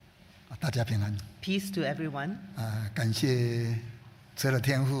大家平安。 Peace to everyone. 感谢慈的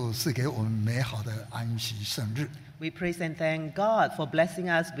天父赐给我们美好的安息圣日。 We praise and thank God for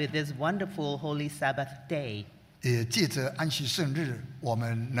blessing us with this wonderful Holy Sabbath day. 也借着安息圣日，我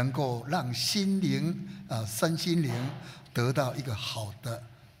们能够让心灵身心灵得到一个好的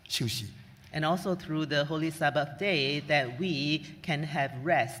休息。 And also through the Holy Sabbath day that we can have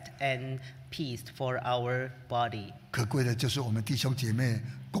rest and peace for our body. 可贵的就是我们弟兄姐妹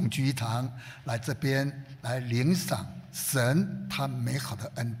共聚一堂，来这边来领赏神他美好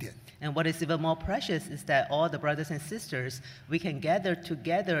的恩典。 And what is even more precious is that all the brothers and sisters, we can gather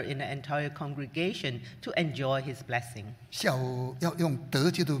together in the entire congregation to enjoy His blessing. 下午要用得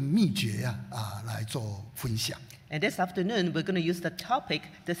救的秘诀来做分享。 And this afternoon, we're going to use the topic,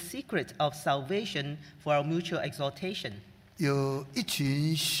 the secret of salvation for our mutual exaltation. 有一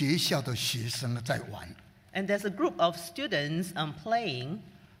群学校的学生在玩。 And there's a group of students playing.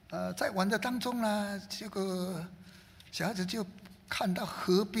 在玩的当中呢，这个小孩子就看到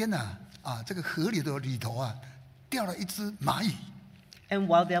河边这个河里头掉了一只蚂蚁。 And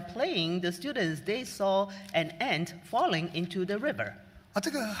while they're playing, the students, they saw an ant falling into the river. 这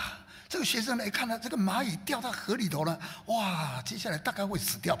个学生呢，一看到这个蚂蚁掉到河里头了，哇，接下来大概会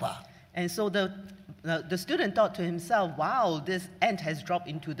死掉吧。 And so the student thought to himself, wow, this ant has dropped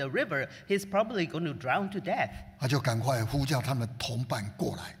into the river. He's probably going to drown to death. 他就赶快呼叫他们同伴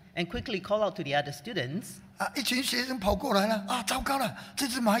过来。 And quickly call out to the other students. 一群学生跑过来了，糟糕了，这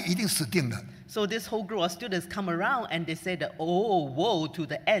只蚂蚁一定死定了。 So this whole group of students come around and they say that, oh, woe to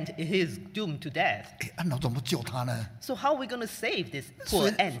the ant, he is doomed to death. 那怎么救他呢？ So how are we going to save this poor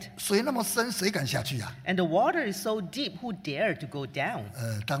ant? 水那么深，谁敢下去啊？ And the water is so deep, who dare to go down?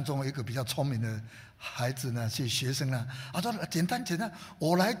 当中有一个比较聪明的孩子呢，是学生呢，说简单，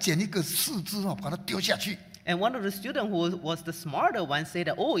我来捡一个树枝把它丢下去。 And one of the students who was the smarter one said,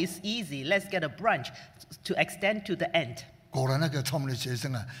 oh, it's easy. Let's get a branch to extend to the ant. 果然那个聪明的学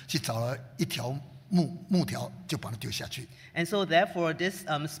生去找了一条木条，就把它丢下去。 And so therefore, this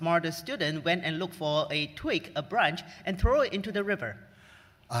smarter student went and looked for a twig, a branch, and throw it into the river.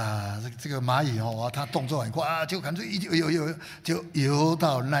 这个蚂蚁它动作很快就感觉就游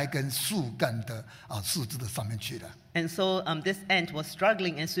到那根树干的树枝的上面去了。 And so this ant was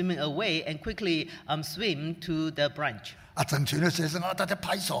struggling and swimming away and quickly swim to the branch. 整群的学生大家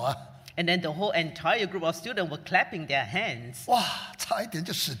拍手And then the whole entire group of students were clapping their hands. 哇，差一点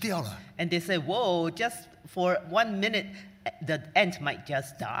就死掉了。 And they said, whoa, just for 1 minute, the ant might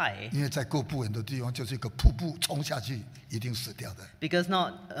just die. 因为在够不远的地方就是一个瀑布，冲下去一定死掉的。 Because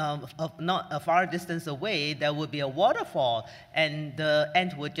not a far distance away, there would be a waterfall, and the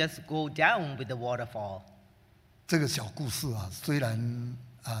ant would just go down with the waterfall. 这个小故事虽然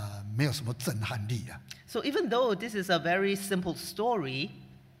没有什么震撼力So even though this is a very simple story,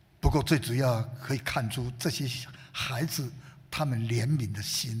 不过最主要可以看出这些孩子他们怜悯的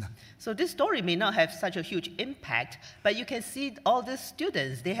心So this story may not have such a huge impact, but you can see all these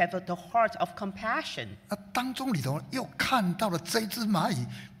students, they have the heart of compassion. 当中里头又看到了这只蚂蚁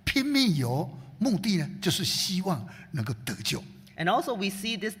拼命游，目的呢就是希望能够得救。 And also we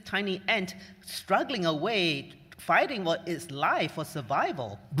see this tiny ant struggling away, fighting for its life for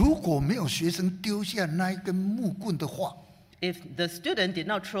survival. 如果没有学生丢下那一根木棍的话， If the student did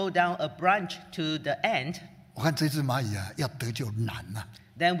not throw down a branch to the ant, 我看这只蚂蚁要得救难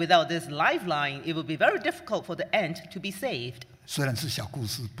then without this lifeline, it would be very difficult for the ant to be saved. 虽然是小故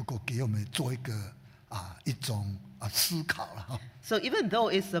事，不过给我们做一个一种思考了So even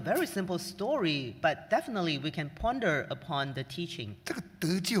though it's a very simple story, but definitely we can ponder upon the teaching. 这个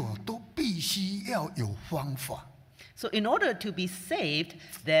得救都必须要有方法。 So in order to be saved,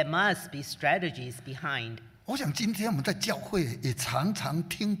 there must be strategies behind. 我想今天我们在教会也常常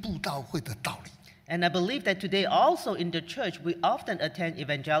听布道会的道理。 And I believe that today also in the church, we often attend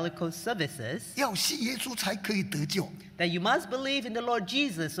evangelical services 要信耶稣才可以得救。 that you must believe in the Lord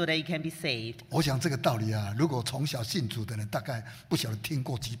Jesus so that you can be saved. 我想这个道理如果从小信主的人，大概不晓得听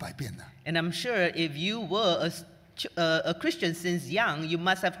过几百遍了。 And I'm sure if you were a Christian since young, you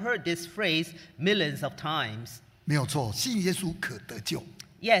must have heard this phrase millions of times. 没有错，信耶稣可得救。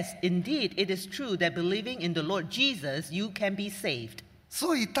 Yes, indeed, it is true that believing in the Lord Jesus, you can be saved.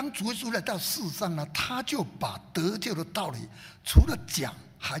 所以当主耶稣来到世上呢，他就把得救的道理除了讲，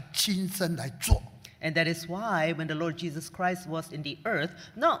还亲身来做。 And that is why when the Lord Jesus Christ was in the earth,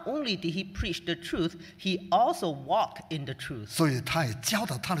 not only did he preach the truth, he also walked in the truth. 所以他也教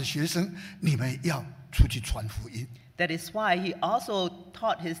导他的学生，你们要出去传福音。 That is why he also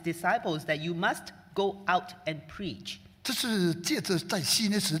taught his disciples that you must go out and preach. 这是借着在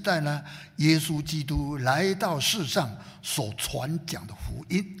新的时代呢，耶稣基督来到世上所传讲的福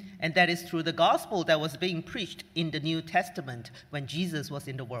音。And that is through the gospel that was being preached in the New Testament when Jesus was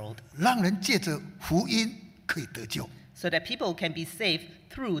in the world, 让人借着福音可以得救。 so that people can be saved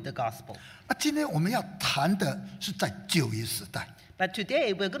through the gospel. 今天我们要谈的是在旧约时代。 But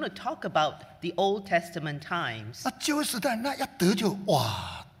today we're going to talk about the Old Testament times. 旧约时代那要得救，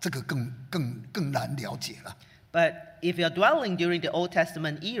哇，这个更难了解了。 But if you're dwelling during the Old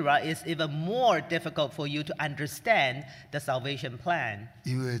Testament era, it's even more difficult for you to understand the salvation plan.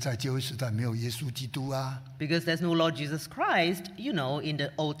 因为在旧约时代没有耶稣基督啊， Because there's no Lord Jesus Christ, in the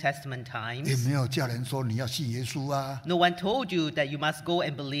Old Testament 也 times. 没有叫人说你要信耶稣啊。 No one told you that you must go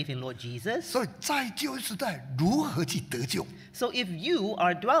and believe in Lord Jesus. 所以在旧约时代如何去得救？ So if you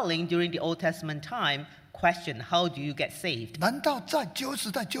are dwelling during the Old Testament time, question, how do you get saved? 难道在旧约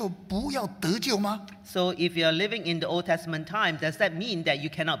时代就不要得救吗？ So if you're living in the Old Testament time, does that mean that you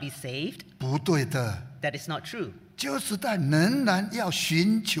cannot be saved? 不对的， That is not true. 旧约时代仍然要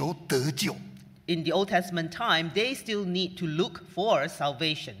寻求得救。 In the Old Testament time, they still need to look for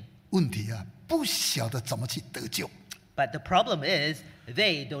salvation. 问题啊，不晓得怎么去得救。 But the problem is,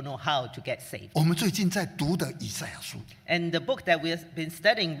 they don't know how to get saved. 我们最近在读的以赛亚书， And the book that we've been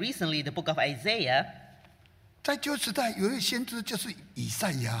studying recently, the book of Isaiah, 在旧约时代有一位先知就是以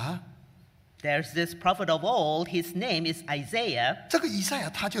赛亚。 there's this prophet of old, his name is Isaiah, 这个以赛亚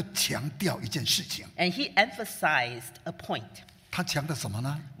他就强调一件事情， and he emphasized a point. 他强调什么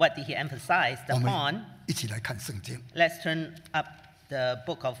呢？ What did he emphasize 我 upon? 们一起来看圣经， Let's turn up the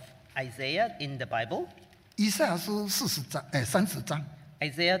book of Isaiah in the Bible. 以赛亚书30章，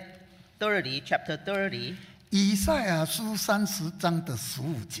 Isaiah 30, chapter 30. 以赛亚书30章的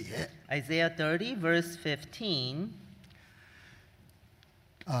15节。 Isaiah 30, verse 15.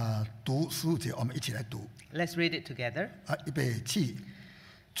 读15节，我们一起来读。 Let's read it together. 预备起，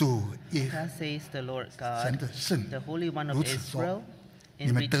主耶 Thus says the Lord 神 God, 的圣 the Holy One 如 of 此说 Israel, 你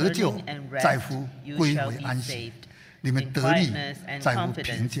in 们得救 returning and 在 rest 乎 you 归 shall 回 be 安息， saved. 你们 In 得力 quietness and 在乎平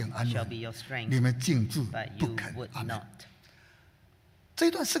confidence 静安 shall be 稳 your，strength, 你们静止 but 不 you 肯。 would 阿门。 not. 这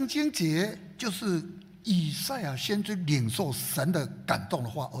段圣经节就是以赛亚先知领受神的感动的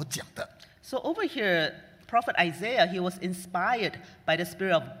话而讲的。 So over here, Prophet Isaiah, he was inspired by the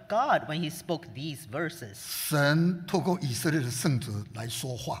Spirit of God when he spoke these verses. 神透过以色列的圣者来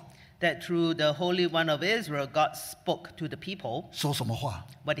说话， That through the Holy One of Israel, God spoke to the people. 说什么话？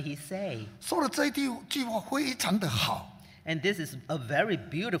 What did he say? 说了这一句话非常的好， And this is a very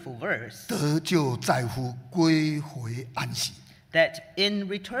beautiful verse. 得救在乎归回安息。 That in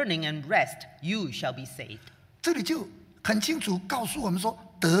returning and rest, you shall be saved. 这里就很清楚告诉我们说，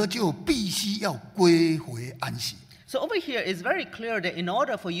得救必须要归回安息。 So over here is very clear that in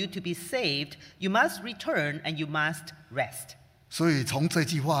order for you to be saved, you must return and you must rest. 所以从这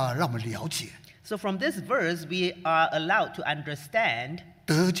句话让我们了解， So from this verse, we are allowed to understand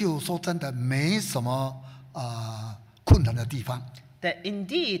得救说真的没什么困难的地方， that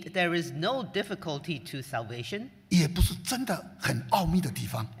indeed there is no difficulty to salvation, 也不是真的很奥秘的地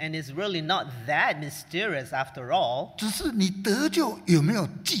方， and it's really not that mysterious after all, 只是你得救有没有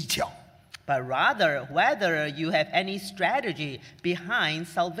技巧。 but rather whether you have any strategy behind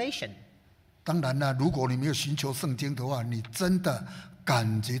salvation. 当然了，如果你没有寻求圣经的话，你真的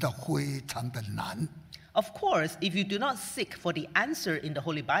感觉到非常的难。 Of course, if you do not seek for the answer in the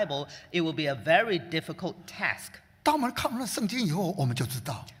Holy Bible, it will be a very difficult task. 当我们看完了圣经以后，我们就知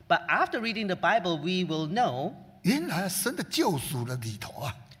道， But after reading the Bible, we will know 原来神的救赎的里头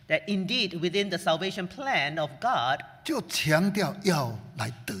啊， that indeed within the salvation plan of God, 就强调要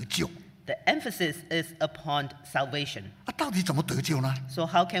来得救。 the emphasis is upon salvation. 到底怎么得救呢？ So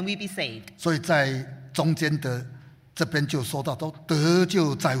how can we be saved? 所以在中间的这边就说到，都得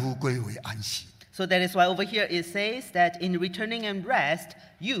救在乎归回安息。 So that is why over here it says that in returning and rest,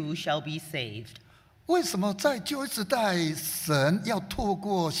 you shall be saved. 为什么在旧约时代，神要透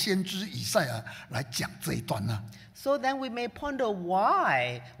过先知以赛亚来讲这一段呢？ So then we may ponder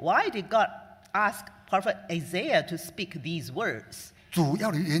why. Why did God ask Prophet Isaiah to speak these words? 主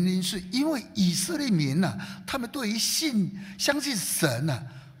要的原因是因为以色列民他们对于相信神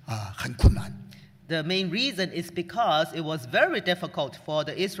很困难。 The main reason is because it was very difficult for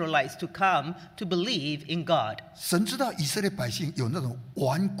the Israelites to come to believe in God. 神知道以色列百姓有那种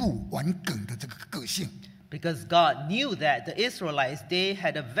顽固顽梗的这个个性， Because God knew that the Israelites, they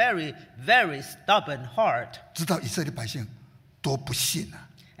had a very, very stubborn heart. 知道以色列百姓多不信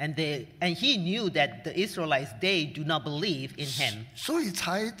And he knew that the Israelites, they do not believe in him. 所以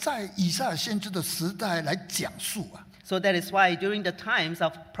才在以赛亚先知的时代来讲述So that is why during the times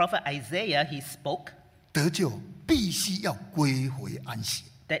of Prophet Isaiah, he spoke 得救必须要归回安息。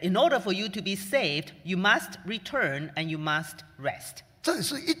 that in order for you to be saved, you must return and you must rest. 这也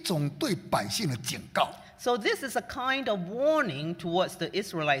是一种对百姓的警告。 So this is a kind of warning towards the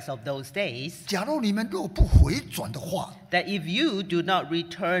Israelites of those days 假如你们若不回转的话， that if you do not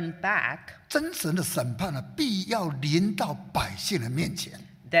return back, 真神的审判呢，必要临到百姓的面前。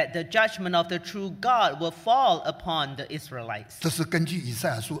 that the judgment of the true God will fall upon the Israelites. 这是根据以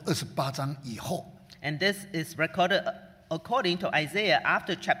赛亚书28章以后， And this is recorded according to Isaiah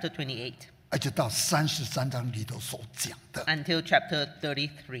after chapter 28而且到33章里头所讲的， until chapter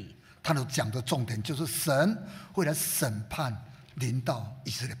 33. 他都讲的重点就是神会来审判临到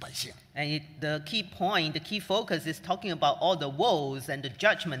以色列百姓。 And the key point, the key focus is talking about all the woes and the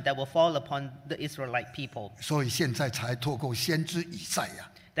judgment that will fall upon the Israelite people. 所以现在才透过先知以赛亚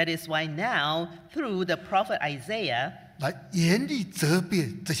That is why now, through the prophet Isaiah, 来严厉责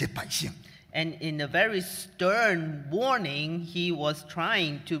备这些百姓。 and in a very stern warning, he was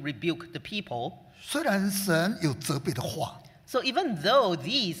trying to rebuke the people. 虽然神有责备的话， So even though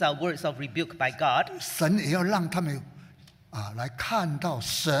these are words of rebuke by God, 神也要让他们来看到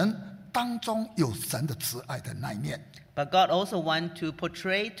神当中有神的慈爱的那一面。 but God also wants to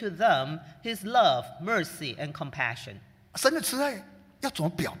portray to them his love, mercy, and compassion. 神的慈爱要怎么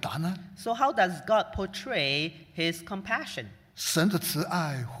表达呢？ So how does God portray his compassion? 神的慈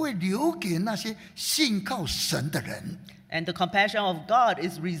爱会留给那些信靠神的人。 And the compassion of God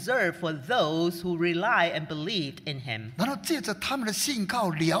is reserved for those who rely and believe in him. 然后借着他们的信靠，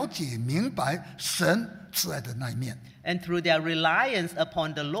了解明白神慈爱的那一面。 And through their reliance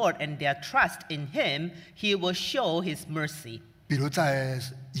upon the Lord and their trust in him, he will show his mercy. 比如在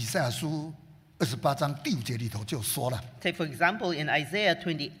以赛亚书28章第5节里头就说了， Take for example in Isaiah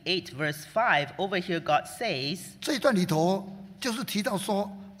 28 verse 5, over here God says, 这一段里头就是提到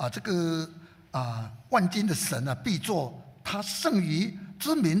说这个万军的神必做他圣于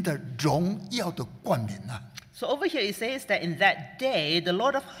之民的荣耀的冠冕啊。 so over here it says that in that day the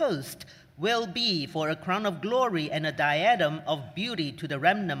Lord of hosts will be for a crown of glory and a diadem of beauty to the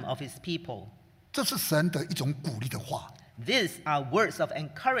remnant of his people. 这是神的一种鼓励的话， These are words of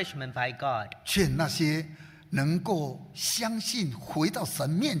encouragement by God, 劝那些能够相信回到神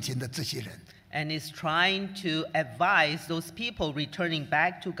面前的这些人。 and is trying to advise those people returning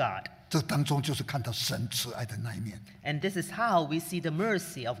back to God. 这当中就是看到神慈爱的那一面。 And this is how we see the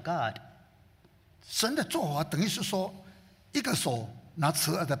mercy of God. 神的做法等于是说，一个手拿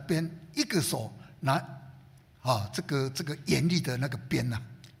慈爱的鞭，一个手拿这个严厉的那个鞭呐、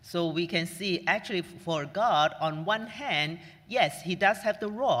 So we can see actually for God, on one hand, yes, he does have the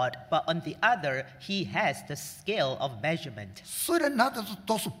rod, but on the other, he has the scale of measurement. 虽然拿的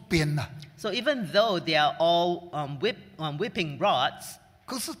都是鞭呐、 So even though they are all whipping rods,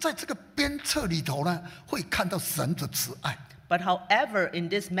 可是在这个鞭策里头呢，会看到神的慈爱。 but however, in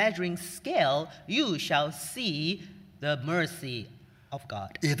this measuring scale, you shall see the mercy of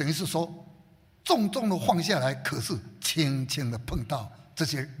God. 也等于是说，重重的放下来，可是轻轻的碰到这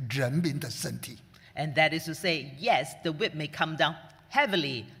些人民的身体。 And that is to say, yes, the whip may come down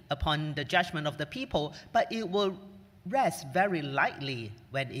heavily upon the judgment of the people, but it will rest very lightly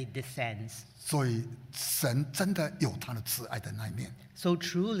when it descends. 所以神真的有他的慈爱的那一面。 So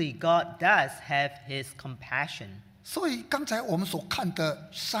truly, God does have his compassion. 所以刚才我们所看的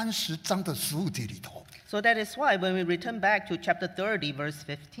30章的15节里头， So that is why when we return back to chapter 30, verse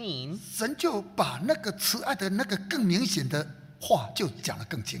 15, 神就把那个慈爱的那个更明显的话就讲得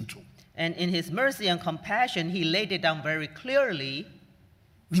更清楚。 and in his mercy and compassion, he laid it down very clearly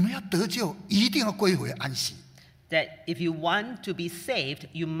你们要得救，一定要归回安息。 that if you want to be saved,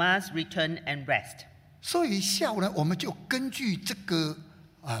 you must return and rest. 所以下午呢，我们就根据这个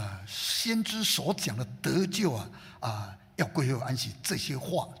先知所讲的得救要归回安息这句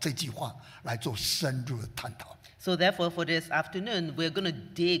话来做深入的探讨。 So therefore, for this afternoon, we're going to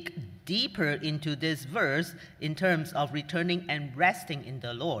dig deeper into this verse in terms of returning and resting in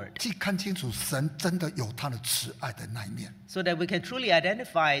the Lord, 既看清楚神真的有他的慈爱的那一面。 so that we can truly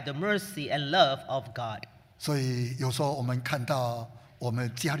identify the mercy and love of God. 所以有时候我们看到我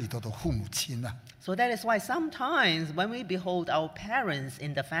们家里头的父母亲啊， So that is why sometimes when we behold our parents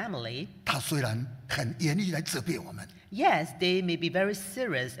in the family, 他虽然很严厉来责备我们， yes, they may be very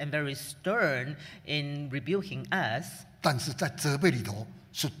serious and very stern in rebuking us, 但是在责备里头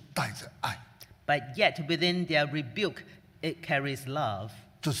是带着爱。 but yet within their rebuke, it carries love.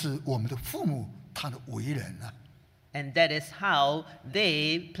 这是我们的父母他的为人啊。 And that is how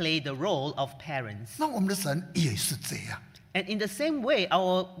they play the role of parents. 那我们的神也是这样。 And in the same way,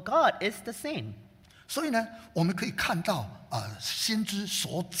 our God is the same. 所以呢，我们可以看到先知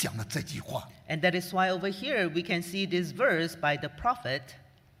所讲的这句话， And that is why over here we can see this verse by the prophet,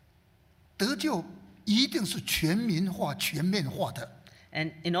 得救一定是全民化、全面化的。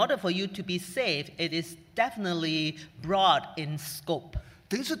And in order for you to be saved, it is definitely broad in scope.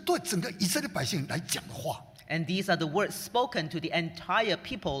 等于是对整个以色列百姓来讲的话。 And these are the words spoken to the entire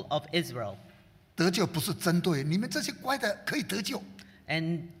people of Israel. 得救不是针对你们这些乖的可以得救，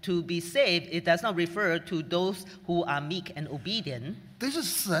 And to be saved, it does not refer to those who are meek and obedient. 等于是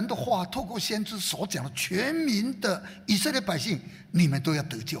神的话透过先知所讲的全民的以色列百姓，你们都要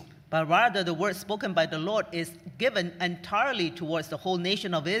得救。 But rather, the word spoken by the Lord is given entirely towards the whole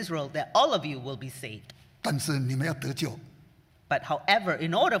nation of Israel, that all of you will be saved. 但是你们要得救， But however,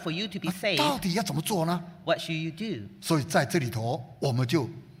 in order for you to be 到 saved, 底要怎么做呢？ what should you do? 所以在这里头，我们就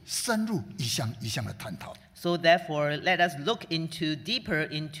深入一项一项的探讨。 So therefore, let us look deeper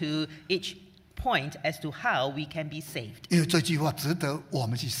into each point as to how we can be saved. 因为这句话值得我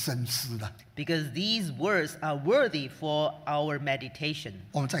们去深思了。 Because these words are worthy for our meditation.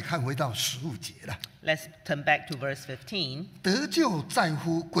 我们再看回到15节了， Let's turn back to verse 15. 得救在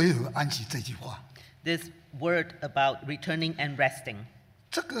乎归和安息这句话， This word about returning and resting.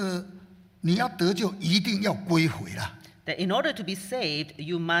 这个你要得救一定要归回了。 That in order to be saved,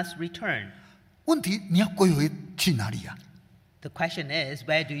 you must return. 问题你要归回去哪里呀、 The question is,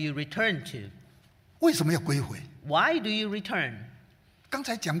 where do you return to? 为什么要归回？ Why do you return? 刚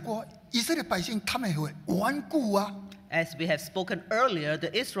才讲过，以色列百姓他们会顽固啊， As we have spoken earlier, the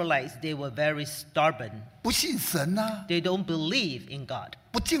Israelites, they were very stubborn. 不信神啊， They don't believe in God.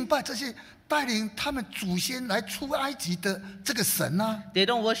 不敬拜这些带领他们祖先来出埃及的这个神啊。 They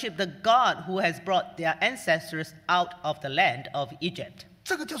don't worship the God who has brought their ancestors out of the land of Egypt.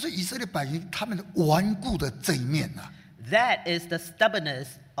 这个就是以色列百姓他们的顽固的这一面啊。 That is the stubbornness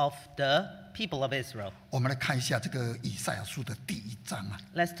of the people of Israel. 我们来看一下这个以赛亚书的第1章啊，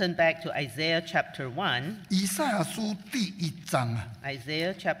 Let's turn back to Isaiah chapter 1. 以赛亚书第1章啊，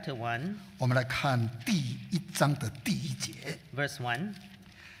 Isaiah chapter 1, 我们来看第1章的第1节。 verse 1.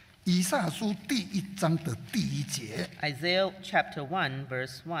 以赛亚书第1章的第1节 Isaiah chapter 1,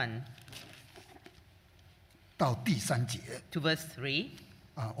 verse 1到第3节 to verse 3.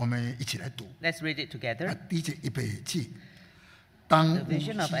 啊，我们一起来读。 Let's read it together. 第1节预备起。当 The 乌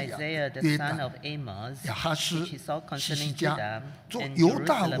vision of 西亚、 Isaiah, the 约 son 旦 of、Amos, 亚哈斯 which he saw、西西 concerning 家 Judah 做 and 犹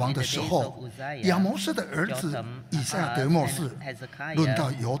大 Jerusalem 王 in 的 the 时 days 候 of，Uzziah, 亚摩斯的儿子 Jotham, 以赛亚 Ahaz, 得末 and 世， Hezekiah, 论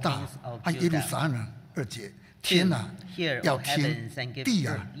到犹大 kings of 和耶路 Judah. 撒冷2节，天啊 Hear, 要 O 听 heavens, and give 地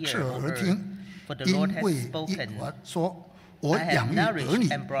啊 ear, 侧 O 耳 earth, 听， for the 因 Lord has 为 spoken. 耶和华说。我 I have 养育儿 nourished 女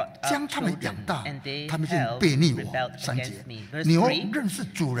and brought up 将他们养 children, 大 and they 他们就 have 背逆我。 rebelled 3节 against me. Verse 牛 3, 认识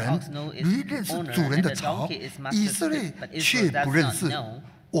主人 Ox know，its 驴认识 owner, 主人 and 的 the 槽 donkey is，以 master's 色列 foot, but Israel 却 does 不认 not 识 know.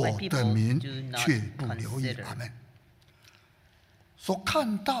 我 My 的 people 民 do not 却不留意。 consider. 阿们。所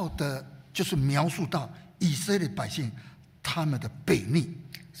看到的就是描述到以色列百姓他们的悖逆。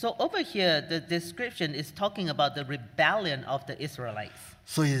 So over here, the description is talking about the rebellion of the Israelites.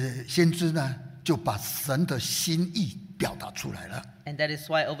 所以先知呢就把神的心意表达出来了。 And that is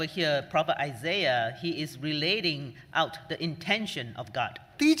why over here, Prophet Isaiah, he is relating out the intention of God.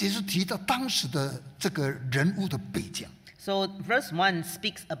 第1节是提到当时的这个人物的背景， So verse 1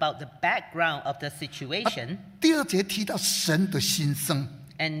 speaks about the background of the situation. 第2节提到神的心声，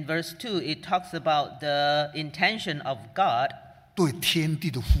 And verse 2, it talks about the intention of God 对天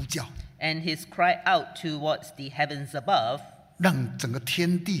地的呼叫， and his cry out towards the heavens above, 让整个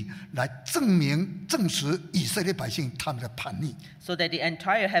天地来证实以色列百姓他们的叛逆。 so that the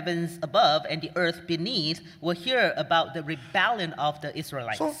entire heavens above and the earth beneath will hear about the rebellion of the 说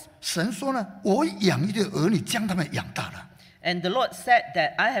Israelites. 神说呢，我养育的儿女将他们养大了， And the Lord said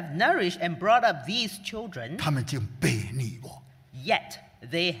that I have nourished and brought up these children, 他们竟悖逆我。 yet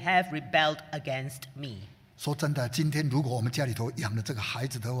they have rebelled against me. 说真的，今天如果我们家里头养了这个孩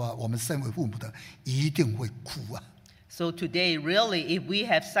子的话，我们身为父母的一定会哭啊。 So today, really, if we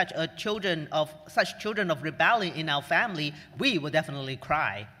have such children of rebellion in our family, we will definitely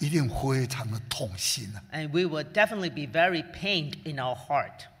cry, 一定非常的痛心啊。 and we will definitely be very pained in our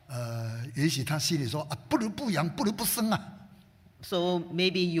heart. 也许他心里说啊，不如不养，不如不生啊。 So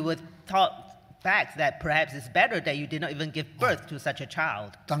maybe you would thought back that perhaps it's better that you did not even give birth to such a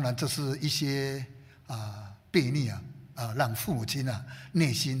child. 当然，这是一些悖逆让父母亲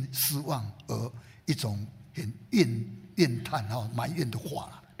内心失望而一种很怨叹埋怨的话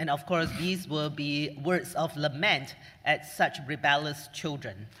了。 And of course, these will be words of lament at such rebellious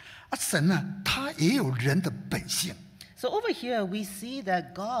children. 神呢，他也有人的本性。 So over here, we see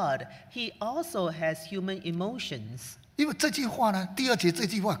that God, he also has human emotions. 因为这句话呢，第2节这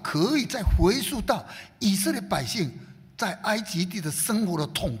句话可以再回溯到以色列百姓在埃及地的生活的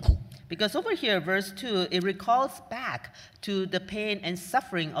痛苦。Because over here, verse 2, it recalls back to the pain and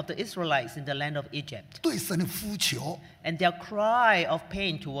suffering of the Israelites in the land of Egypt 对神的呼求， and their cry of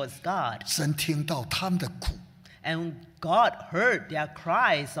pain towards God. 神听到他们的苦， And God heard their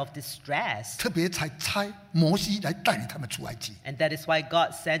cries of distress. 特别才差摩西来带领他们出埃及。 And that is why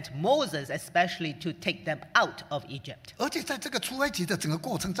God sent Moses especially to take them out of Egypt. 而且在这个出埃及的整个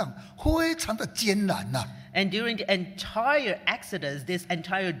过程上，非常的艰难呐、 And during the entire Exodus, this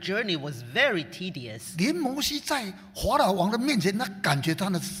entire journey was very tedious. 连摩西在法老王的面前，他感觉他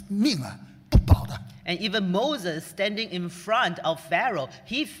的命啊不保的。 And even Moses, standing in front of Pharaoh,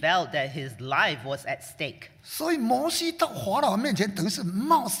 he felt that his life was at stake. 所以摩西到法老王面前，等于是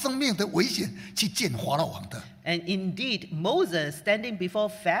冒生命的危险去见法老王的。 And indeed, Moses, standing before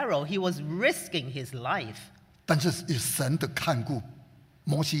Pharaoh, he was risking his life. 但是有神的看顾，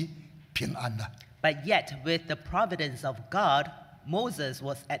摩西平安了。 But yet, with the providence of God, Moses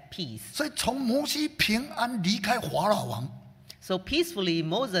was at peace. 所以从摩西平安离开法老王， So peacefully,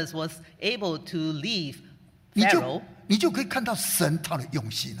 Moses was able to leave 你 Pharaoh. 就可以看到神他的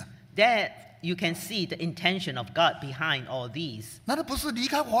用心了。 There you can see the intention of God behind all these. 难道不是离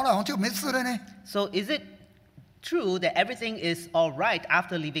开法老王就没事了呢？ So is it true that everything is all right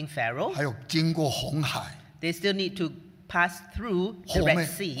after leaving Pharaoh? 还有经过红海， They still need to pass through the 后 Red 面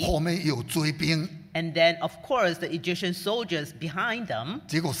Sea. 后面有追兵， And then, of course, the Egyptian soldiers behind them.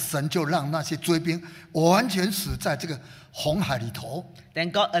 结果神就让那些追兵完全死在这个红海里头。 Then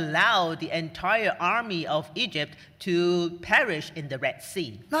God allowed the entire army of Egypt to perish in the Red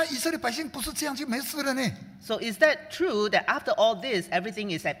Sea. 那以色列百姓不是这样就没事了呢？ So is that true that after all this,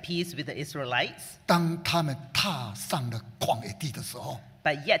 everything is at peace with the Israelites? 当他们踏上了旷野地的时候，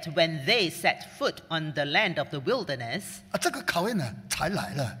 But yet, when they set foot on the land of the wilderness, 这个考验呢才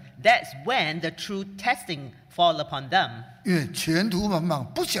来了， that's when the true testing fall upon them. 因为前途茫茫，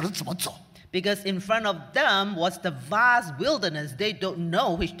不晓得怎么走。 Because in front of them was the vast wilderness. They don't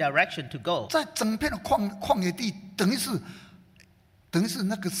know which direction to go. 在整片的旷野地，等于是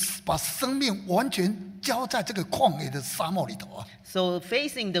那个把生命完全交在这个旷野的沙漠里头啊。 So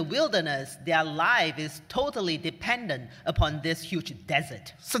facing the wilderness, their life is totally dependent upon this huge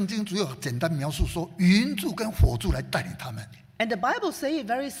desert. 圣经只有简单描述说，云柱跟火柱来带领他们。 And the Bible says it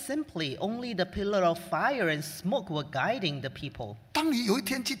very simply, only the pillar of fire and smoke were guiding the people. 当你有一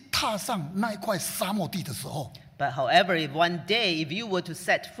天去踏上那一块沙漠地的时候， But however, if one day, if you were to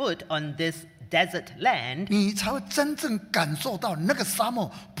set foot on this desert land, 你才会真正感受到那个沙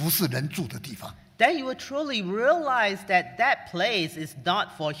漠不是人住的地方。 then you will truly realize that that place is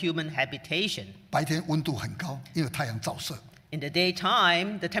not for human habitation. 白天温度很高，因为太阳照射； In the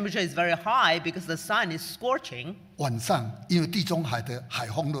daytime, the temperature is very high because the sun is scorching. 晚上因为地中海的海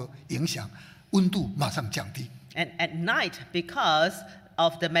风的影响，温度马上降低。 And at night, because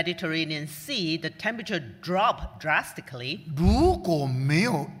of the Mediterranean Sea, the temperature dropped drastically. 如果没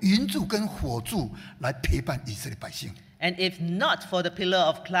有云柱跟火柱来陪伴以色列百姓， And if not for the pillar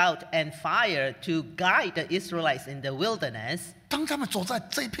of cloud and fire to guide the Israelites in the wilderness, 当他们走在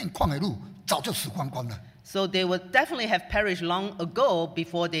这一片旷野路，早就死光光了。 so they would definitely have perished long ago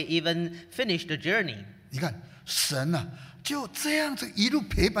before they even finished the journey. 你看，神啊，就这样子一路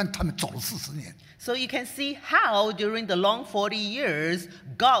陪伴他们走了40年。 So you can see how during the long 40 years,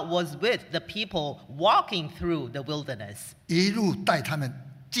 God was with the people walking through the wilderness. 一路带他们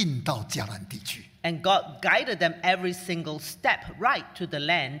进到迦南地区。 And God guided them every single step right to the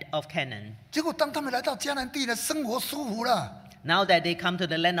land of Canaan. 结果当他们来到迦南地呢，生活舒服了， Now that they come to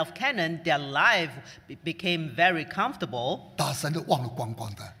the land of Canaan, their life became very comfortable. 把神都忘了光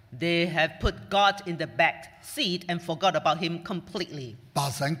光的， They have put God in the back seat and forgot about him completely. 把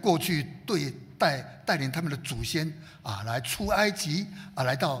神过去带领他们的祖先啊，来出埃及啊，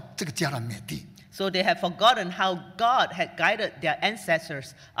来到这个迦南美地。 So they have forgotten how God had guided their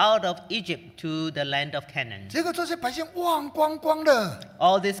ancestors out of Egypt to the land of Canaan. 结果这些百姓忘光光了，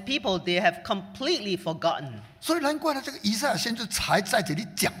 All these people, they have completely forgotten. 所以难怪呢，这个以赛亚先知才在这里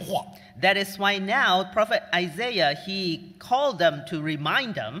讲话。 That is why now Prophet Isaiah, he called them to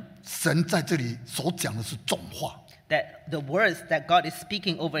remind them 神在这里所讲的是重话， that the words that God is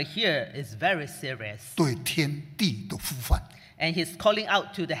speaking over here is very serious. 对天地的呼唤， And he's calling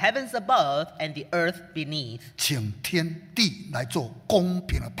out to the heavens above and the earth beneath. 请天地来做公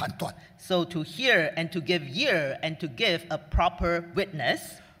平的判断。 So to hear and to give ear and to give a proper witness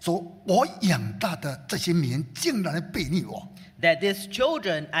说我养大的这些民竟然背逆我， that these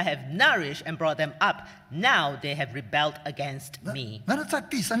children I have nourished and brought them up, now they have rebelled against me. 那在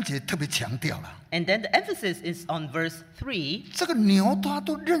第3节特别强调了， And then the emphasis is on verse 3. 这个牛它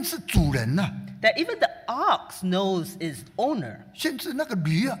都认识主人呐、that even the ox knows its owner. 甚至那个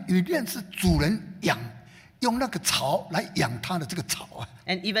驴啊，也认识主人养，用那个草来养它的这个草啊。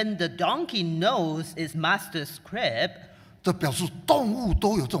 And even the donkey knows its master's crib. 这表示动物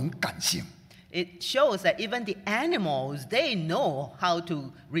都有这种感性。 It shows that even the animals, they know how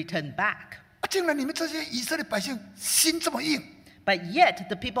to return back. 竟然你们这些以色列百姓心这么硬， But yet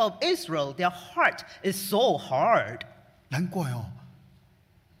the people of Israel, their heart is so hard. 难怪哦，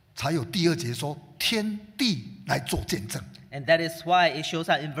才有第2节说天地来做见证。 And that is why it shows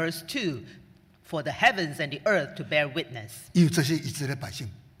out in verse 2, for the heavens and the earth to bear witness. 因为这些以色列百姓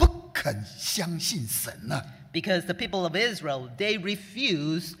不肯相信神啊， Because the people of Israel, they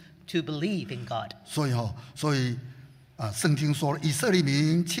refuse to believe in God. 所以圣经说以色列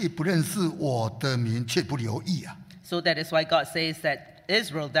民却不认识我的民，却不留意啊。 So that is why God says that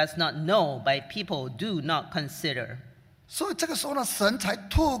Israel does not know, but people do not consider. 所以这个时候呢，神才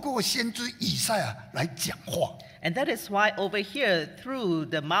透过先知以赛亚来讲话。 And that is why over here, through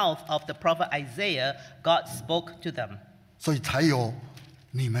the mouth of the prophet Isaiah, God spoke to them. 所以才有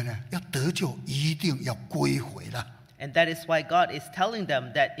你们呢要得救，一定要归回了。 And that is why God is telling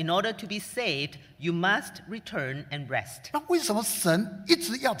them that in order to be saved, you must return and rest. 那为什么神一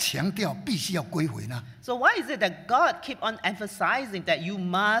直要强调必须要归回呢？ So why is it that God keep on emphasizing that you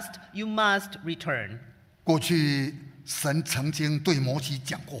must return? 过去神曾经对摩西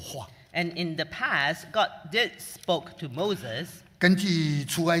讲过话， And in the past, God did spoke to Moses. 根据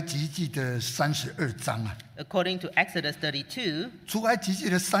出埃及记的32章啊， According to Exodus 32, 出埃及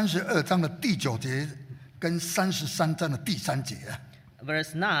记的32章的第9节跟33章的第3节啊，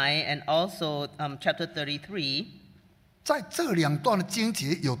 verse 9, and also chapter 33. 在这2段的经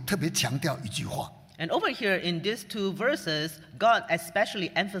节有特别强调一句话， And over here in these two verses, God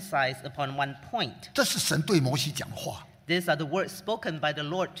especially emphasized upon one point. 这是神对摩西讲的话。 These are the words spoken by the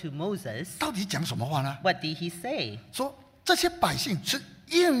Lord to Moses. 到底讲什么话呢？ What did he say? 说这些百姓是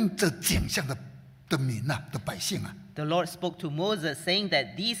应着景象的民啊，的百姓啊。 The Lord spoke to Moses saying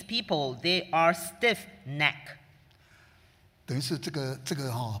that these people, they are stiff-necked, 等于是这个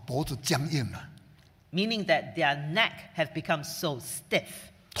脖子僵硬了， meaning that their neck have become so stiff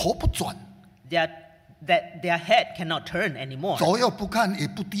头不转， that their head cannot turn anymore. 左右不看，也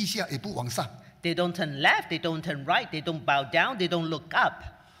不低下，也不往上。 They don't turn left, they don't turn right, they don't bow down, they don't look up.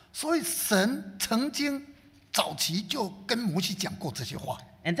 所以神曾经早期就跟摩西讲过这些话。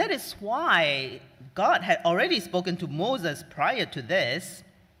 And that is why God had already spoken to Moses prior to this.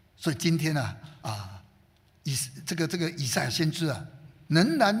 所以今天呢，这个以赛亚先知啊，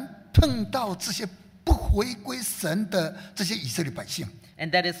仍然碰到这些不回归神的这些以色列百姓。 And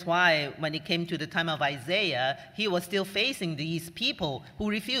that is why when it came to the time of Isaiah, he was still facing these people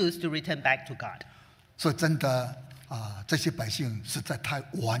who refused to return back to God. 所以真的这些百姓实在太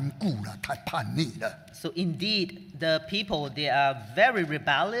顽固了，太叛逆了。 So indeed, the people, they are very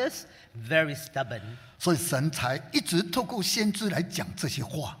rebellious, very stubborn. 所以神才一直透过先知来讲这些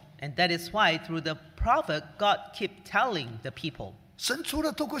话。 And that is why through the prophet, God kept telling the people. 神除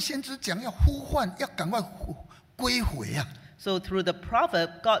了透过先知讲，要呼唤，要赶快归回啊。 So through the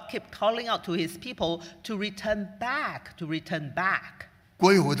prophet, God kept calling out to his people to return back, to return back.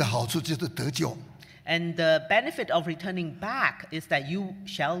 归回的好处就是得救。 And the benefit of returning back is that you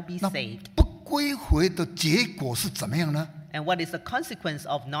shall be 那 saved. 不归回的结果是怎么样呢？ And what is the consequence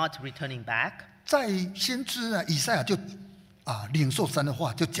of not returning back? 在先知以赛亚就领受神的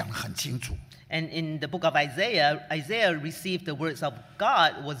话，就讲得很清楚。 And in the book of Isaiah, Isaiah received the words of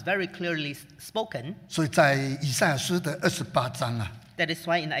God, was very clearly spoken. 所以在以赛亚书的28章啊， That is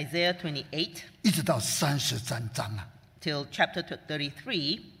why in Isaiah 28一直到33章啊， till chapter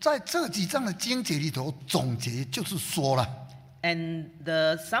 33, 在这几章的经节里头总结就是说了， and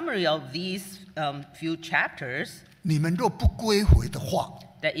the summary of these few chapters, 你们若不归回的话，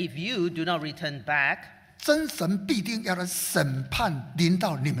 that if you do not return back, 真神必定要来审判临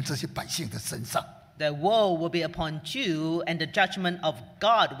到你们这些百姓的身上。 the woe will be upon you, and the judgment of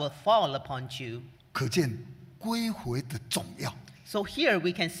God will fall upon you. 可见归回的重要。 So here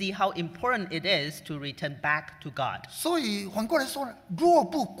we can see how important it is to return back to God. 所以反过来说呢，若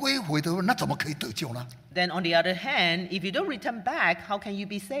不归回的话，那怎么可以得救呢？ Then on the other hand, if you don't return back, how can you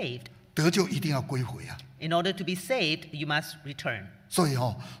be saved? 得救一定要归回啊！ In order to be saved, you must return.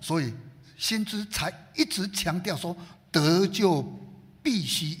 所以先知才一直强调说，得救必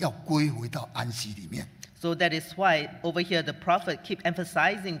须要归回到安息里面。 So that is why over here the prophet keep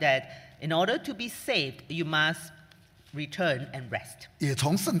emphasizing that in order to be saved, you must return and rest. 也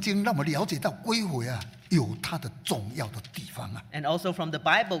从圣经让我们了解到归回啊，有它的重要的地方啊。 And also from the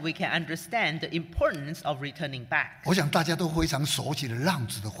Bible, we can understand the importance of returning back. 我想大家都非常熟悉的浪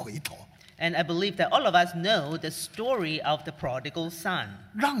子的回头。And I believe that all of us know the story of the prodigal son.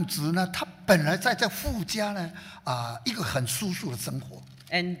 浪子呢，他本来在这父家呢，一个很舒服的生活。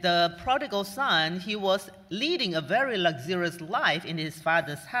And the prodigal son, he was leading a very luxurious life in his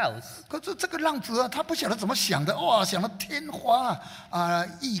father's house. 可是这个浪子啊，他不晓得怎么想的，哇，想得天花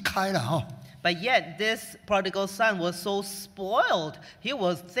溢开了哈。But yet, this prodigal son was so spoiled. He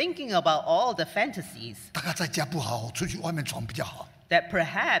was thinking about all the fantasies. 大概在家不好，出去外面闯比较好。That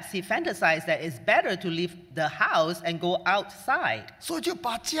perhaps he fantasized that it's better to leave the house and go outside. 所以就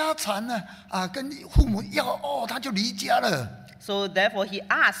把家产呢，跟父母要，他就离家了。So therefore, he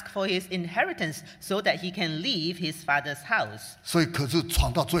asked for his inheritance so that he can leave his father's house. 所以可是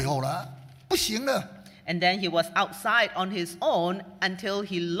闯到最后了，不行了。And then he was outside on his own until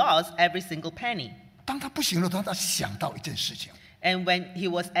he lost every single penny. 当他不行了，他想到一件事情。And when he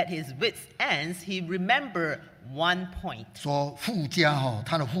was at his wits' ends, he remembered one point. 说父家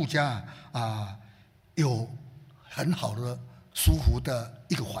他的父家有很好的、舒服的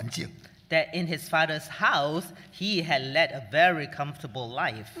一个环境。That in his father's house, he had led a very comfortable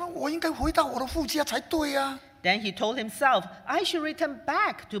life. 那我应该回到我的父家才对呀。Then he told himself, I should return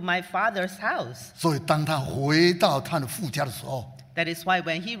back to my father's house. 所以当他回到他的父家的时候， That is why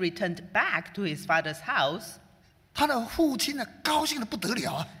when he returned back to his father's house, 他的父亲呢高兴得不得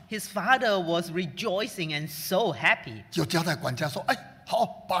了啊， his father was rejoicing and so happy. 就交代管家说：“哎，好，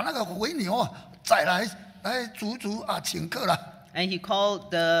把那个回牛宰来煮请客了。” And he called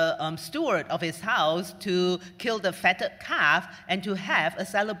the steward of his house to kill the fatted calf and to have a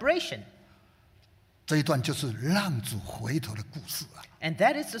celebration. 这一段就是浪子回头的故事啊。And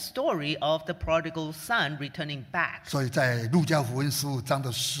that is the story of the prodigal son returning back. 所以在路加福音15章的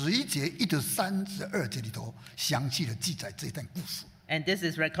11节1到32节里头，详细的记载这一段故事。And this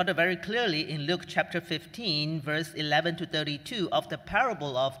is recorded very clearly in Luke chapter 15, verse 11 to 32 of the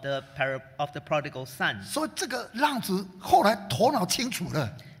parable of the prodigal son. 所以这个浪子后来头脑清楚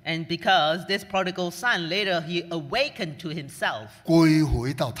了， And because this prodigal son later he awakened to himself 归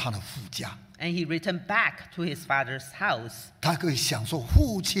回到他的父家， and he returned back to his father's house. 他可以享受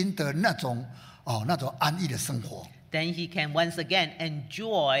父亲的那种安逸的生活。 Then he can once again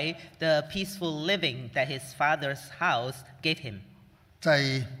enjoy the peaceful living that his father's house gave him.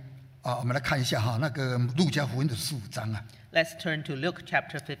 在我们来看一下那个路加福音的15章啊，Let's turn to Luke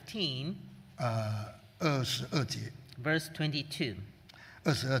chapter 15, 22节。verse 22.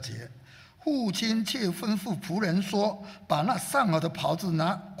 22节，父亲却吩咐仆人说：“把那上好的袍子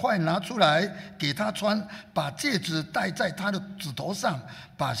快拿出来给他穿，把戒指戴在他的指头上，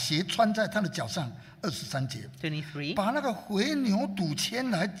把鞋穿在他的脚上。”23节， 23. 把那个回牛肚牵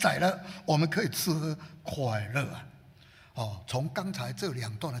来宰了，我们可以吃喝快乐啊！从刚才这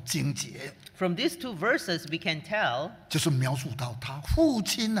两段的经节 From these two verses, we can tell 就是描述到他父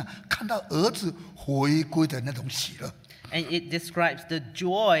亲看到儿子回归的那种喜乐。 and it describes the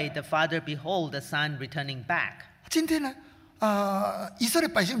joy the father behold the son returning back. 今天呢，以色列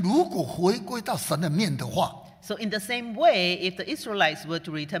百姓如果回归到神的面的话， So in the same way, if the Israelites were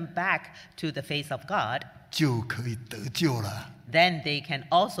to return back to the face of God, 就可以得救了。 then they can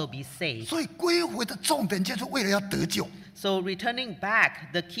also be saved. 所以归回的重点就是为了要得救。 So returning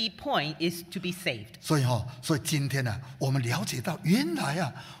back, the key point is to be saved. 所以今天呢，我们了解到原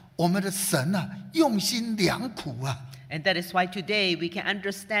来我们的神用心良苦啊。 And that is why today we can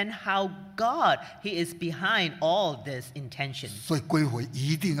understand how God, He is behind all this intention. 所以归回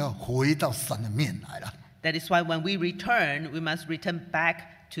一定要回到神的面来了。 That is why when we return, we must return back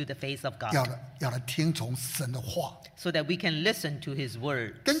to the face of God 要来听从神的话。 so that we can listen to His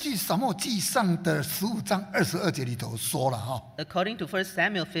word. 根据撒母耳记上的15章22节里头说了According to 1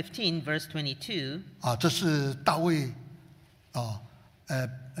 Samuel 15, verse 22, 这是大卫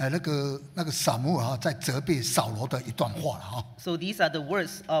那个撒母耳在责备扫罗的一段话了so these are the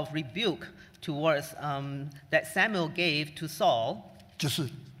words of rebuke towards that Samuel gave to Saul, 就是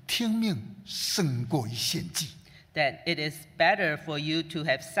听命胜过于献祭。 that it is better for you to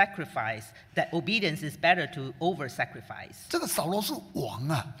have sacrifice, that obedience is better to over sacrifice. 这个扫罗是王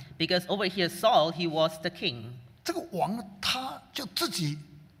啊， Because over here Saul, he was the king. 这个王他就自己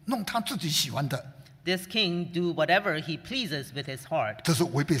弄他自己喜欢的， This king do whatever he pleases with his heart, 这是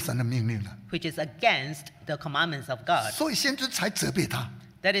违背神的命令了。 which is against the commandments of God. 所以先知才责备他，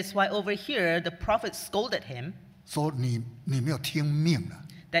 That is why over here the prophet scolded him 说你没有听命了，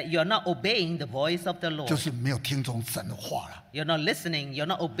 that you're not obeying the voice of the 就 Lord. 是没有听从神的话了。 You're not listening, you're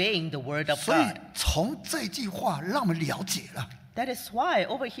not obeying the word of 所以 God. 从这句话让我们了解了， That is why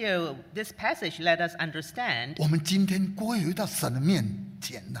over here this passage let us understand 我们今天归回到神的面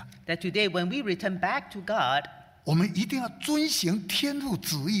前了， that today when we return back to God, 我们一定要遵行天父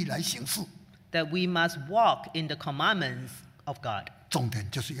旨意来行事。 that we must walk in the commandments of God. 重点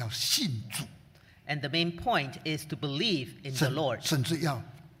就是要信主， And the main point is to believe in the Lord 甚至要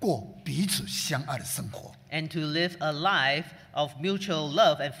过彼此相爱的生活。 and to live a life of mutual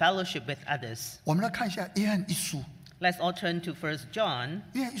love and fellowship with others. 我们来看一下约翰一书， Let's all turn to 1 John,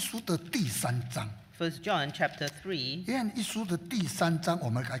 约翰一书的第3章。 1 John chapter 3. 约翰一书的第3章，我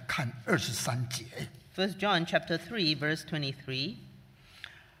们来看23节。 1 John chapter 3 verse 23.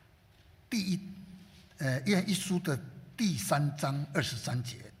 约翰一书的第3章23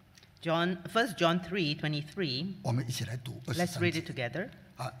节， 1 John 3:23. 我们一起来读 Let's 23 read 节 it。together.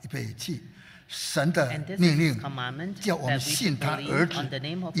 啊，预备起！神的 And this 命 is 令 his commandment 叫我们 that we 信 should 他 believe 儿 on 子 the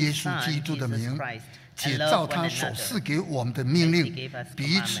name of 耶 his 稣 Son, 基督的 Jesus 名， Christ, 且 and love 照 one 他所 another 赐给我们的命 as 令 he gave us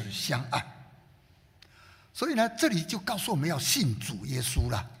彼此 commandments. 相爱。所以呢，这里就告诉我们要信主耶稣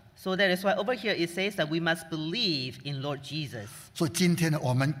了。 So that is why over here it says that we must believe in Lord Jesus. 所以今天呢，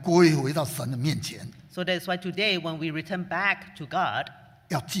我们归回到神的面前， So that is why today when we return back to God,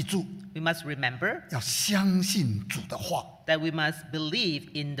 要记住， we must remember 要相信主的话， that we must believe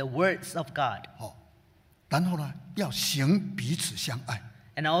in the words of God. 然后呢，要行彼此相爱。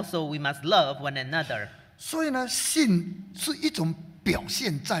 And also we must love one another. 所以呢，信是一种表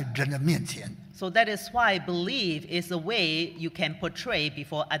现在人的面前。 So that is why believe is a way you can portray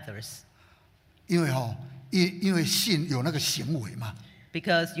before others. 因为信有那个行为嘛，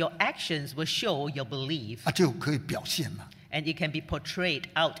 Because your actions will show your belief 就可以表现嘛。 and it can be portrayed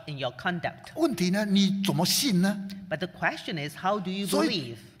out in your conduct. 问题呢，你怎么信呢？ But the question is, how do you 所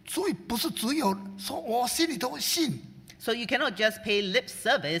believe? 以不是只有说我心里头信， So you cannot just pay lip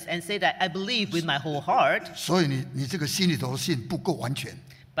service and say that I believe with my whole heart, 所以你这个心里头信不够完全，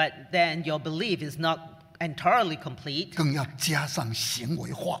 but then your belief is not entirely complete 更要加上行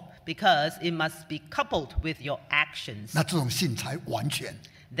为化， because it must be coupled with your actions. 那这种信才完全。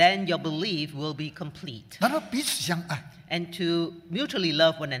 Then your belief will be complete. 然后彼此相爱， And to mutually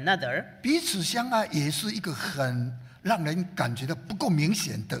love one another, 彼此相爱也是一个很让人感觉到不够明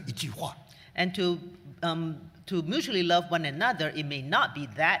显的一句话。 and to mutually love one another, it may not be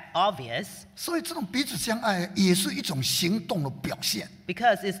that obvious 所以这种彼此相爱也是一种行动的表现，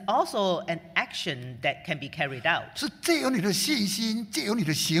 because it's also an action that can be carried out. 是借由你的信心，借由你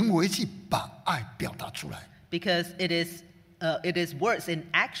的行为去把爱表达出来。 Because it is words in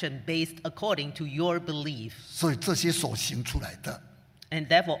action based according to your belief. 所以这些所行出来的， And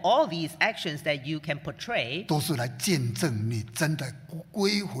therefore, all these actions that you can portray 都是来见证你真的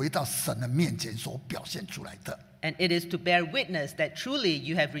归回到神的面前所表现出来的。 and it is to bear witness that truly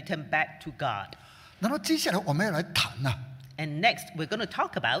you have returned back to God. 然后接下来我们要来谈And next, we're going to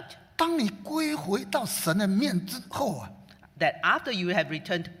talk about 当你归回到神的面之后that after you have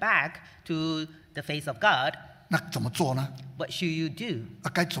returned back to the face of God, 那怎么做呢？ what should you do?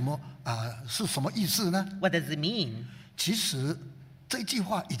 该怎么是什么意思呢？ What does it mean? 其实这句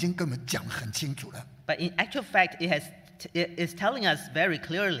话已经跟我们讲得很清楚了。 But in actual fact, it is telling us very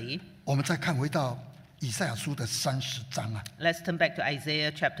clearly. 我们再看回到以赛亚书的30章Let's turn back to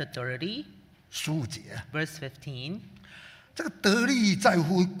Isaiah chapter 30, 15节， verse 15. 这个得力在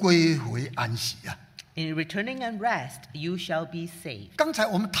乎归回安息In returning and rest, you shall be saved. 刚才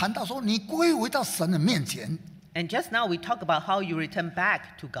我们谈到说，你归回到神的面前， And just now we talk about how you return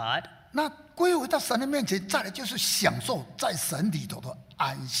back to God. 那归回到神的面前，再来就是享受在神里头的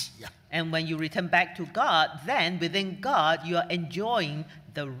安息And when you return back to God, then within God, you are enjoying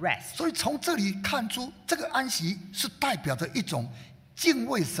the rest. 所以从这里看出，这个安息是代表着一种敬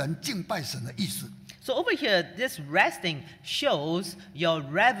畏神、敬拜神的意思。 So over here, this resting shows your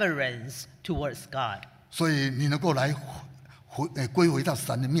reverence towards God. 所以你能够来归回到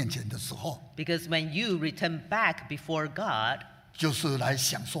神的面前的时候， Because when you return back before God, 就是来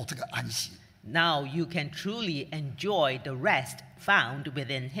享受这个安息。 now you can truly enjoy the rest found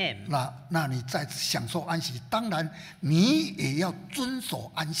within Him. 那你在享受安息，当然你也要遵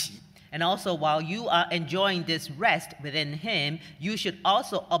守安息。 And also, while you are enjoying this rest within Him, you should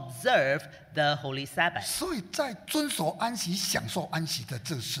also observe the Holy Sabbath. 所以在遵守安息、享受安息的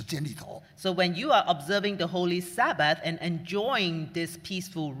这个时间里头， So when you are observing the Holy Sabbath and enjoying this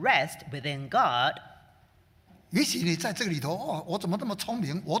peaceful rest within God, 也许你在这个里头，我怎么那么聪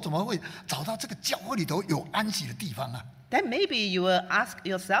明？我怎么会找到这个教会里头有安息的地方then maybe you will ask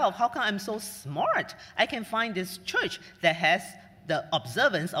yourself, how come I'm so smart? I can find this church that has the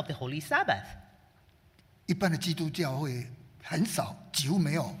observance of the Holy Sabbath. 一般的基督教会很少，几乎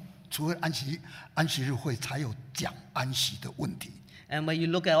没有，除了安息日会才有讲安息的问题。And when you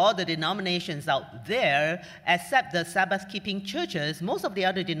look at all the denominations out there, except the Sabbath-keeping churches, most of the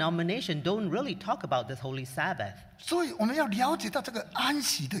other denominations don't really talk about this Holy Sabbath. 所以我们要了解到这个安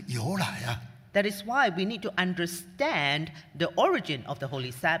息的由来啊。That is why we need to understand the origin of the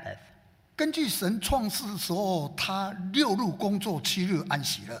Holy Sabbath. 根据神创世的时候，他6日工作，7日安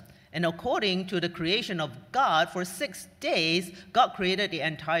息了。And according to the creation of God, for 6 days, God created the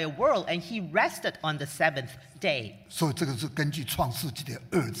entire world, and He rested on the 7th day. 所以这个是根据创世纪的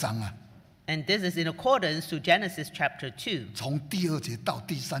2章啊， And this is in accordance to Genesis chapter 2, 从第2节到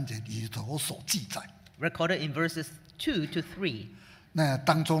第3节里头所记载。 recorded in verses 2 to 3. 那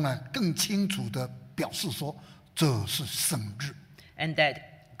当中呢，更清楚的表示说，这是圣日。 And that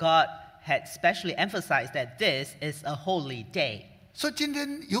God had specially emphasized that this is a holy day. 所以今天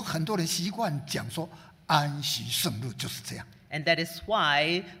有很多人习惯讲说，安息圣日就是这样。 And that is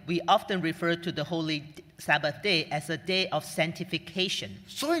why we often refer to the holy Sabbath day as a day of sanctification.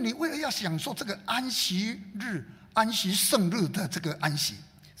 所以你为了要享受这个安息日、安息圣日的这个安息，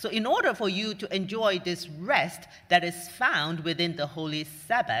 So in order for you to enjoy this rest that is found within the holy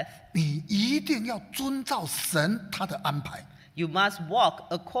Sabbath, 你一定要遵照神他的安排。 you must walk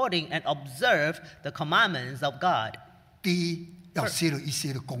according and observe the commandments of God. 第一，要歇了一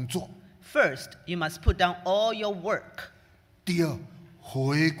些的工作； First, you must put down all your work. 第二，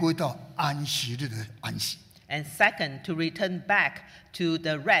回归到安息日的安息。 And second, to return back to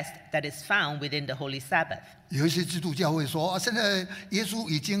the rest that is found within the holy Sabbath. 有一些基督教会说，现在耶稣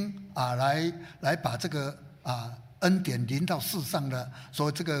已经来把这个恩典临到世上了，所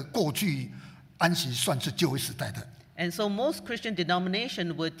以这个过去安息算是旧约时代的。 And so most Christian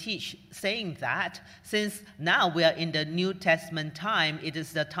denominations would teach saying that since now we are in the New Testament time, it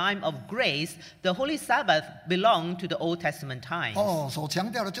is the time of grace, the Holy Sabbath belonged to the Old Testament times. 所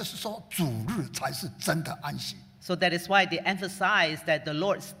强调的就是说，主日才是真的安息。 So that is why they emphasize that the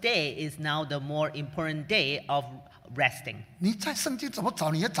Lord's Day is now the more important day of resting. 你在圣经怎么找，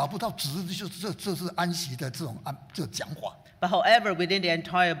你也找不到主日就是这是安息的这种讲法。 But however, within the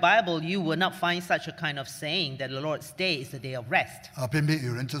entire Bible, you will not find such a kind of saying that the Lord's Day is the day of rest. 偏偏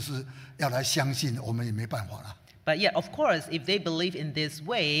有人就是要来相信，我们也没办法了。 But yet, of course, if they believe in this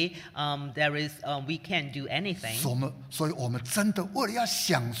way, we can't do anything. 所以我们真的为了要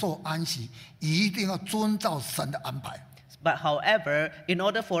享受安息，一定要遵照神的安排。 But however, in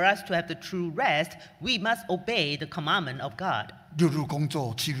order for us to have the true rest, we must obey the commandment of God 6日工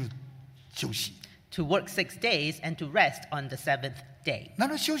作，7日休息。 to work 6 days and to rest on the 7th day.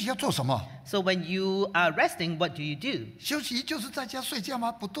 那休息要做什么？ So when you are resting, what do you do? 休息就是在家睡觉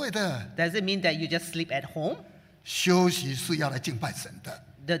吗？不对的， Does it mean that you just sleep at home? 休息是要来敬拜神的。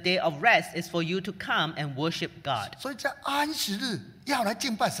 The day of rest is for you to come and worship God. 所以在安息日要来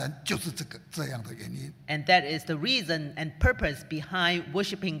敬拜神，就是这样的原因。 And that is the reason and purpose behind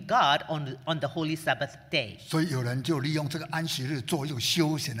worshiping God on the Holy Sabbath day. 所以有人就利用这个安息日做一种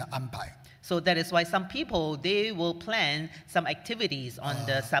休闲的安排。 So that is why some people, they will plan some activities on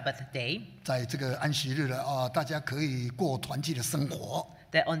the Sabbath day. 在这个安息日呢，大家可以过团契的生活。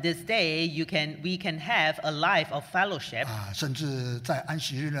 That on this day we can have a life of fellowship. 甚至在安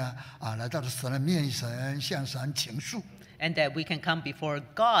息日呢，来到了神的面前，向神倾诉。 And that we can come before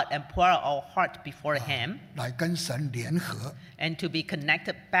God and pour out our heart before Him. 来跟神联合。 And to be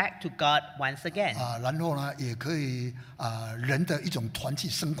connected back to God once again. 然后呢，也可以人的一种团契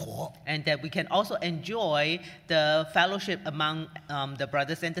生活。 And that we can also enjoy the fellowship among the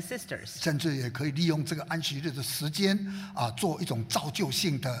brothers and the sisters. 甚至也可以利用这个安息日的时间做一种造就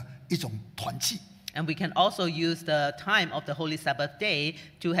性的一种团契。 And we can also use the time of the Holy Sabbath day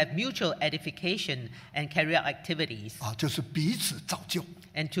to have mutual edification and carry out activities. 就是彼此造就。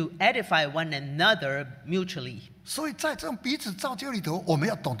 And to edify one another mutually. 所以在这种彼此造就里头，我们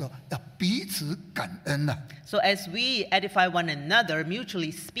要懂得要彼此感恩呐。 So as we edify one another,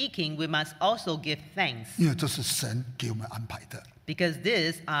 mutually speaking, we must also give thanks. 因为这是神给我们安排的。 Because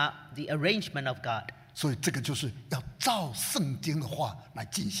these are the arrangement of God. 所以这个就是要照圣经的话来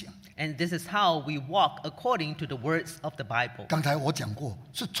进行。 And this is how we walk according to the words of the Bible. 刚才我讲过，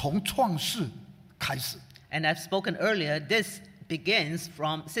是从创世开始。 And I've spoken earlier, this begins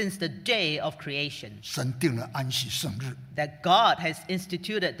since the day of creation. 神定了安息圣日， That God has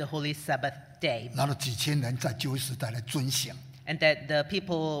instituted the Holy Sabbath day. 然后几千人在旧约时代来遵行。 And that the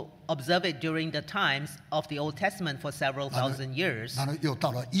people observe it during the times of the Old Testament for several thousand years. 然后又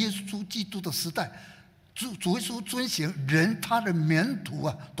到了耶稣基督的时代，主耶稣遵行，人他的门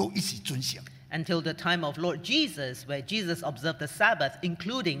徒都一起遵行。 Until the time of Lord Jesus, where Jesus observed the Sabbath,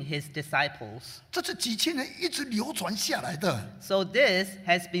 including his disciples. 这是几千年一直流传下来的。 So this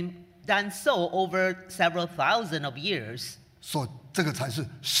has been done so over several thousand of years. 所以这个才是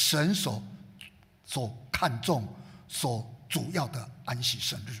神所看重、所主要的安息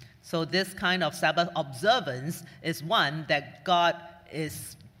圣日。So this kind of Sabbath observance is one that God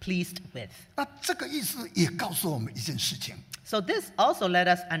is pleased with. 那这个意思也告诉我们一件事情， So this also let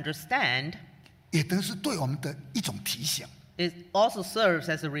us understand, 也都是对我们的一种提醒。 it also serves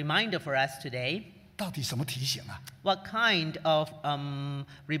as a reminder for us today. 到底什么提醒啊？ What kind of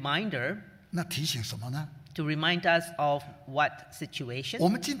reminder? 那提醒什么呢？ To remind us of what situation? 我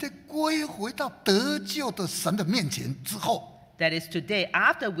们今天归回到得救的神的面前之后， That is today,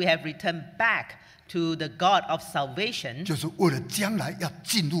 after we have returned back to the God of salvation, 就是为了将来要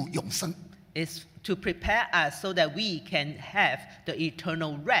进入永生。 is to prepare us so that we can have the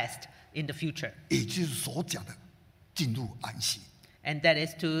eternal rest in the future. 也就是所讲的进入安息。 And that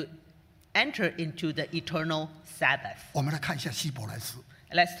is to enter into the eternal Sabbath. 我们来看一下希伯来书，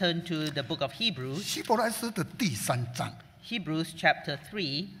 Let's turn to the book of Hebrews, 希伯来书的第3章， Hebrews chapter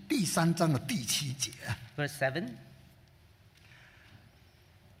 3, 第3章的第7节， verse 7.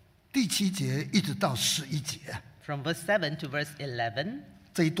 第7节一直到11节， From verse 7 to verse 11,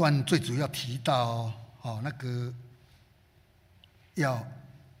 这一段最主要提到那个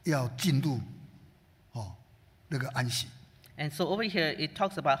要进入那个安息。 and so over here it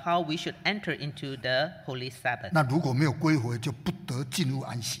talks about how we should enter into the holy Sabbath. 那如果没有归回，就不得进入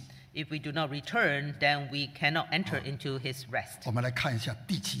安息。 If we do not return, then we cannot enter into his rest. 我们来看一下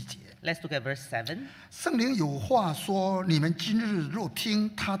第7节， Let's look at verse 7. 圣灵有话说：你们今日若听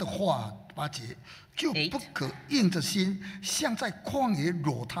他的话，8节，就不可硬着心，像在旷野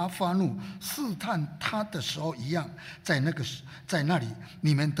惹他发怒、试探他的时候一样。在那里，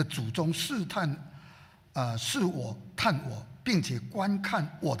你们的祖宗试探，试我、探我，并且观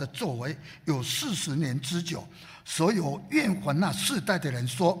看我的作为，有40年之久。所有怨恨那世代的人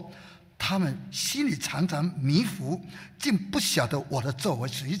说，他们心里常常迷糊，竟不晓得我的作为。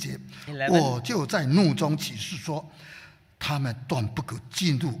11节，我就在怒中起誓说，他们断不可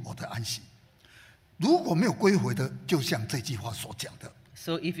进入我的安息。如果没有归回的，就像这句话所讲的。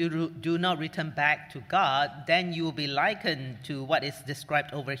 So if you do not return back to God, then you will be likened to what is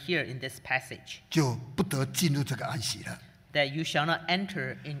described over here in this passage, 就不得进入这个安息了。 that you shall not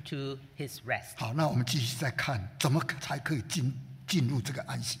enter into his rest. 好，那我们继续再看，怎么才可以进入这个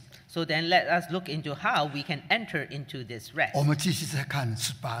安息？ So then let us look into how we can enter into this rest. 我们继续再看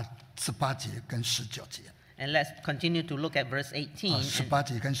18节跟19节。 And let's continue to look at verse 18 and 18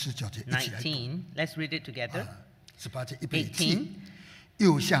节跟19节一起来读。 19. Let's read it together. 18节，预备18. 起。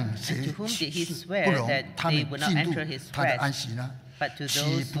又向 And 谁 to whom did he 是 swear 不容 that 他 they 们 would not 进 enter 入 his 他的 rest? 安息呢？ But to 岂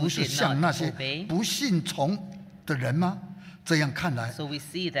those 不 who 是 did 像 not 那些 obey? 不信从的人吗？这样看来， So we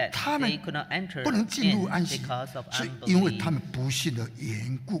see that 他们 they could not enter 不能进入 in 安息， because of 是因为 unbelief. 他们不信的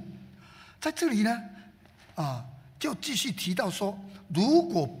缘故。在这里呢，就继续提到说，如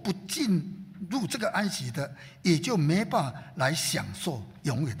果不进入这个安息的，也就没办法来享受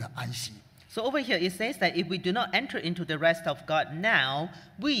永远的安息。 So over here it says that if we do not enter into the rest of God now,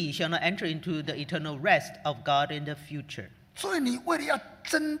 we shall not enter into the eternal rest of God in the future. 所以你为了要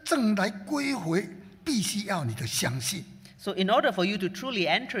真正来归回，必须要你的相信。 So in order for you to truly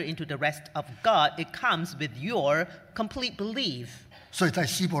enter into the rest of God, it comes with your complete belief. 所以在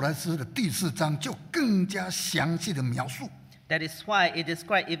希伯来书的第4章就更加详细的描述。 That is why it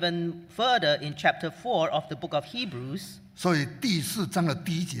described even further in chapter 4 of the book of Hebrews, 所以第4章的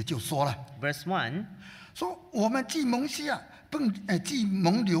第1节就说了， verse 1. 说我们既蒙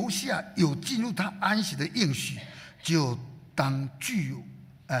留下有进入他安息的应许，就当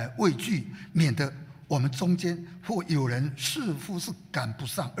畏惧，免得我们中间或有人似乎是赶不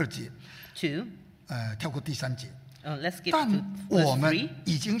上。2节， 2. 跳过第3节。 Let's skip 但 to 我 verse 们 3.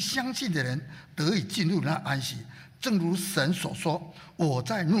 已经相信的人得以进入那安息，正如神所说：“我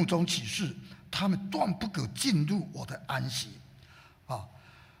在怒中起誓，他们断不可进入我的安息。”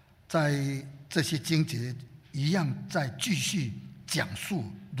在这些经节一样在继续讲述，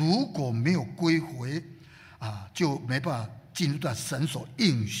如果没有归回，就没办法进入到神所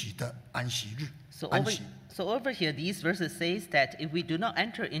应许的安息日。 So 安 over, 息。 so over here, these verses says that if we do not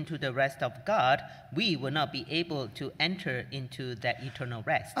enter into the rest of God, we will not be able to enter into that eternal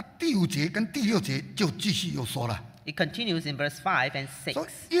rest. 第5节跟第6节就继续又说了。 It continues in verse 5 and 说 6.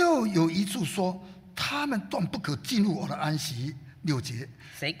 又有一处说，他们断不可进入我的安息。6节，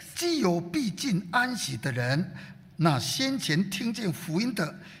 6. 既有必进安息的人，那先前听见福音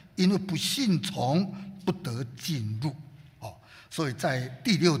的，因为不信从，不得进入。所以在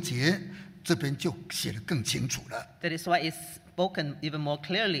第6节这边就写得更清楚了。 That is why it's spoken even more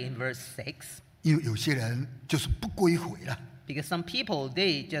clearly in verse 6. 因为有些人就是不归回了。Because some people,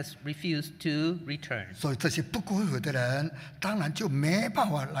 they just refuse to return. 所以这些不归回的人，当然就没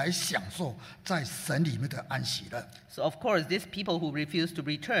办法来享受在神里面的安息了。So of course, these people who refuse to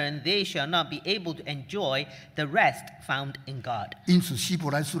return, they shall not be able to enjoy the rest found in God. 因此，希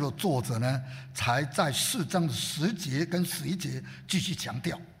伯来书的作者呢，才在4章的10节跟11节继续强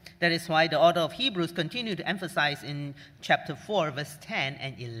调。That is why the author of Hebrews continue to emphasize in chapter 4, verse 10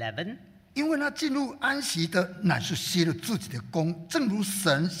 and 11. 因为他进入安息的乃是歇了自己的功，正如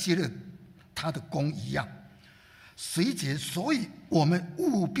神歇了他的功一样。11节，所以我们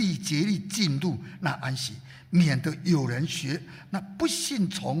务必竭力进入那安息，免得有人学那不信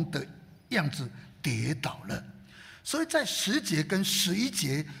从的样子跌倒了。所以在10节跟11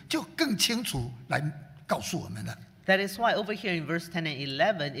节就更清楚来告诉我们了。That is why over here in verse 10 and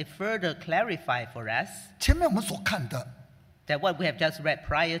 11, it further clarifies for us 前面我们所看的， that what we have just read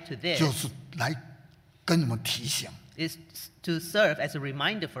prior to 就 this 是来跟我们提醒， is to serve as a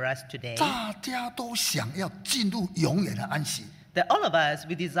reminder for us today 大家都想要进入永远的安息。 that all of us,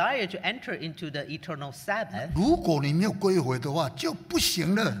 we desire to enter into the eternal Sabbath. 如果你没有归回的话，就不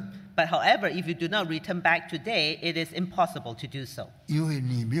行了， But however, if you do not return back today, it is impossible to do so. 因为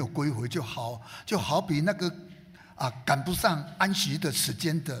你没有归回，就好比那个赶不上安息的时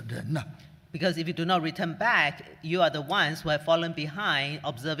间的人呐、Because if you do not return back, you are the ones who have fallen behind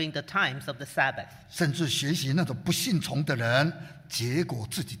observing the times of the Sabbath. 甚至学习那种不信从的人，结果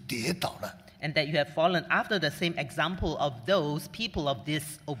自己跌倒了。 And that you have fallen after the same example of those people of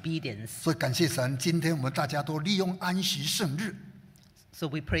disobedience. 所以感谢神，今天我们大家都利用安息圣日， So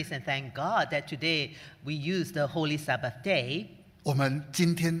we praise and thank God that today we use the Holy Sabbath day. 我们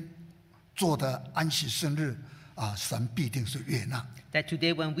今天做的安息圣日神必定是悦纳。 That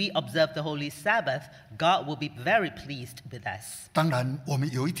today when we observe the Holy Sabbath, God will be very pleased with us. 当然，我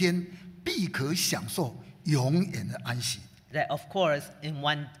们有一天必可享受永远的安息。 That of course, on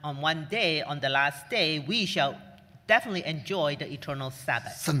one day, on the last day, we shall definitely enjoy the eternal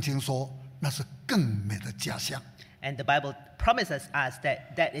Sabbath. 圣经说那是更美的家乡。 And the Bible promises us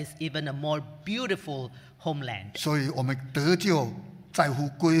that that is even a more beautiful homeland. 所以我们得救在乎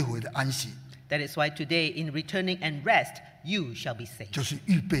归回的安息， That is why today in returning and rest, you shall be saved. 就是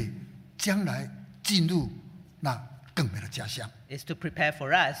预备将来进入那更美的家乡。 Is to prepare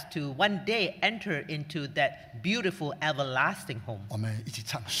for us to one day enter into that beautiful everlasting home. 我们一起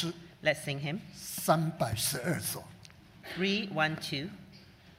唱诗 Let's sing him. 312首。 3, 1, 2.